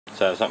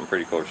So I have something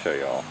pretty cool to show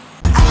y'all.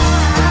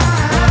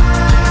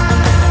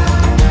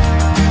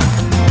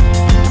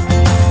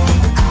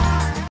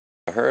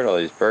 I heard all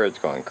these birds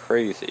going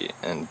crazy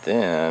and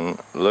then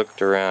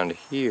looked around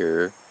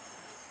here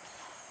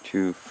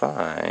to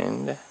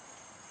find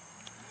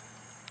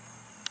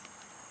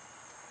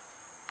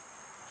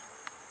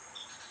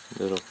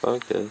little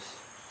focus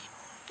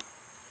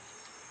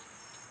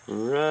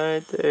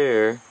right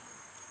there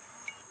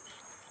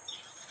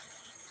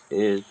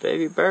is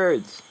baby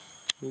birds.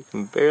 You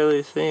can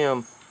barely see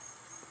them.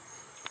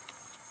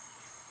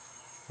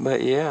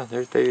 But yeah,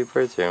 there's baby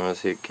birds here. I'm gonna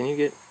see. Can you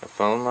get a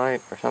phone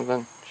light or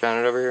something?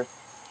 Shine it over here.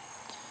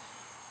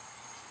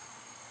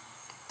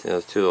 See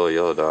those two little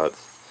yellow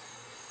dots?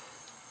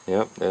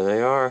 Yep, there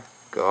they are.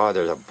 God,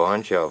 there's a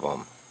bunch of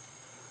them.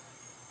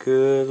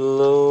 Good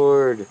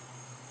Lord.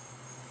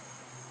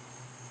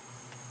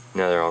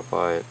 Now they're all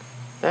quiet.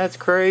 That's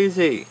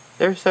crazy.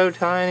 They're so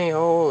tiny.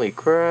 Holy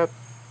crap.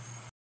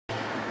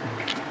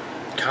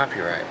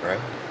 Copyright, bro.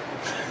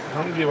 I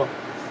don't give a...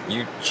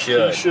 You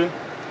should. You should.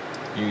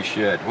 You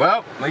should.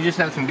 Well, we just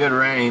had some good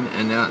rain,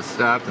 and now it's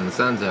stopped and the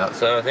sun's out.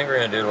 So I think we're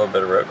going to do a little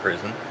bit of road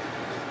cruising.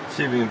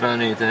 See if we can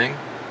find anything.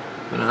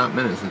 It's been a hot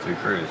minute since we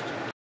cruised.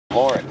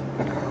 Floor it.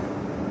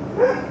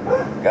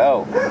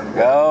 Go.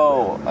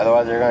 Go.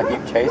 Otherwise they're going to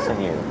keep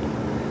chasing you.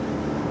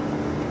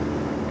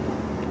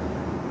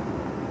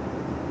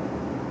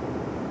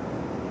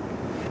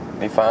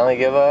 You finally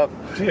give up?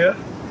 Yeah.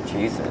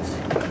 Jesus.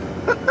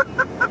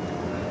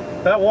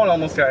 That one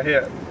almost got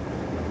hit.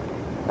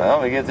 Well,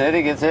 if he gets hit,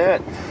 he gets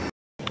hit.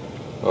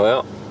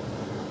 Well,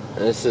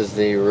 this is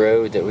the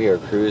road that we are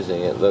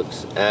cruising. It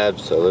looks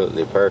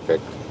absolutely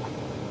perfect.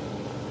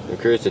 We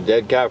cruised a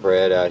dead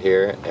copperhead out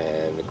here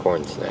and a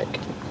corn snake.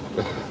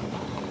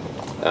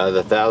 Out of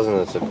the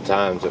thousands of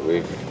times that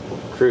we've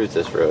cruised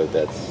this road,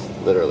 that's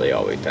literally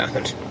all we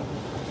found.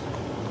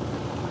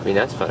 I mean,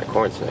 that's fun, a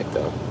corn snake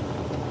though.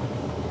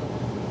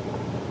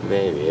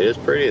 Maybe. It is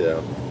pretty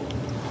though.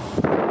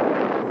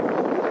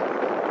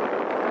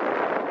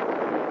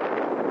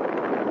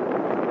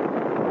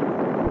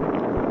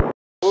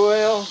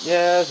 Well,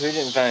 yes, we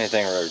didn't find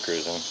anything road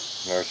cruising.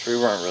 Of course, we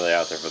weren't really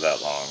out there for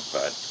that long,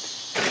 but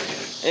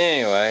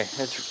anyway,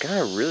 it's got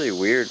a really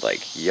weird,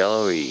 like,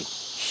 yellowy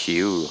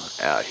hue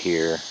out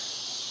here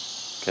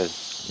because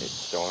it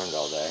stormed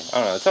all day. I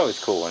don't know, it's always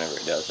cool whenever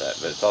it does that,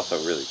 but it's also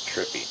really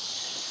trippy.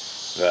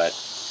 But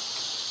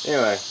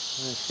anyway,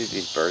 let's see if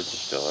these birds are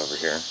still over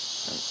here.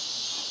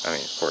 I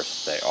mean, of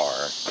course they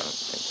are. I don't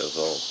think those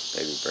little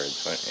baby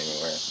birds went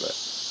anywhere, but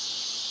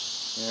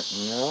yeah,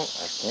 no,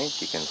 I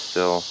think you can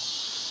still.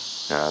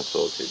 Nah, it's a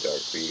little too dark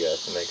for you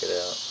guys to make it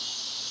out.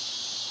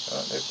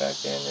 Oh, they're back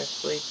there and they're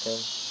sleeping.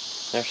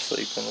 They're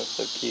sleeping,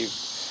 that's so cute.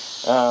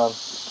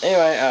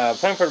 Anyway,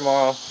 plan for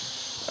tomorrow.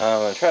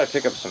 I'm going to try to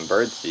pick up some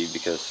bird seed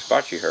because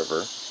Squatchy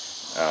Herper,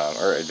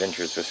 or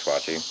Adventures with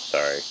Squatchy,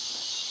 sorry,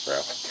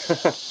 bro,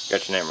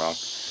 got your name wrong,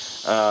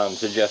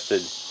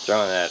 suggested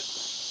throwing that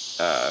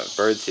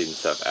bird seed and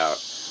stuff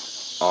out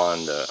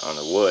on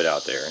the wood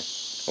out there,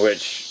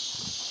 which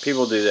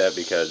people do that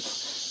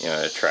because, you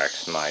know, it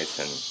attracts mice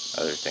and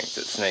other things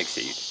that snakes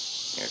eat.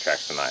 You know,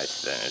 attracts the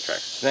mice, then it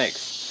attracts the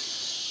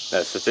snakes.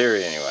 That's the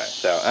theory anyway.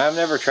 So I've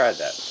never tried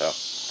that, so I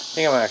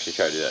think I'm gonna actually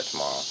try to do that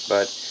tomorrow.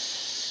 But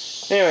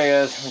anyway,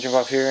 guys, I'm gonna jump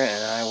off here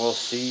and I will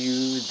see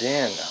you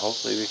then.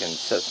 Hopefully we can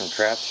set some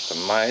traps for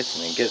some mice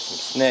and then get some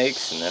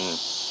snakes and then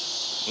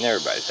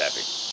everybody's happy.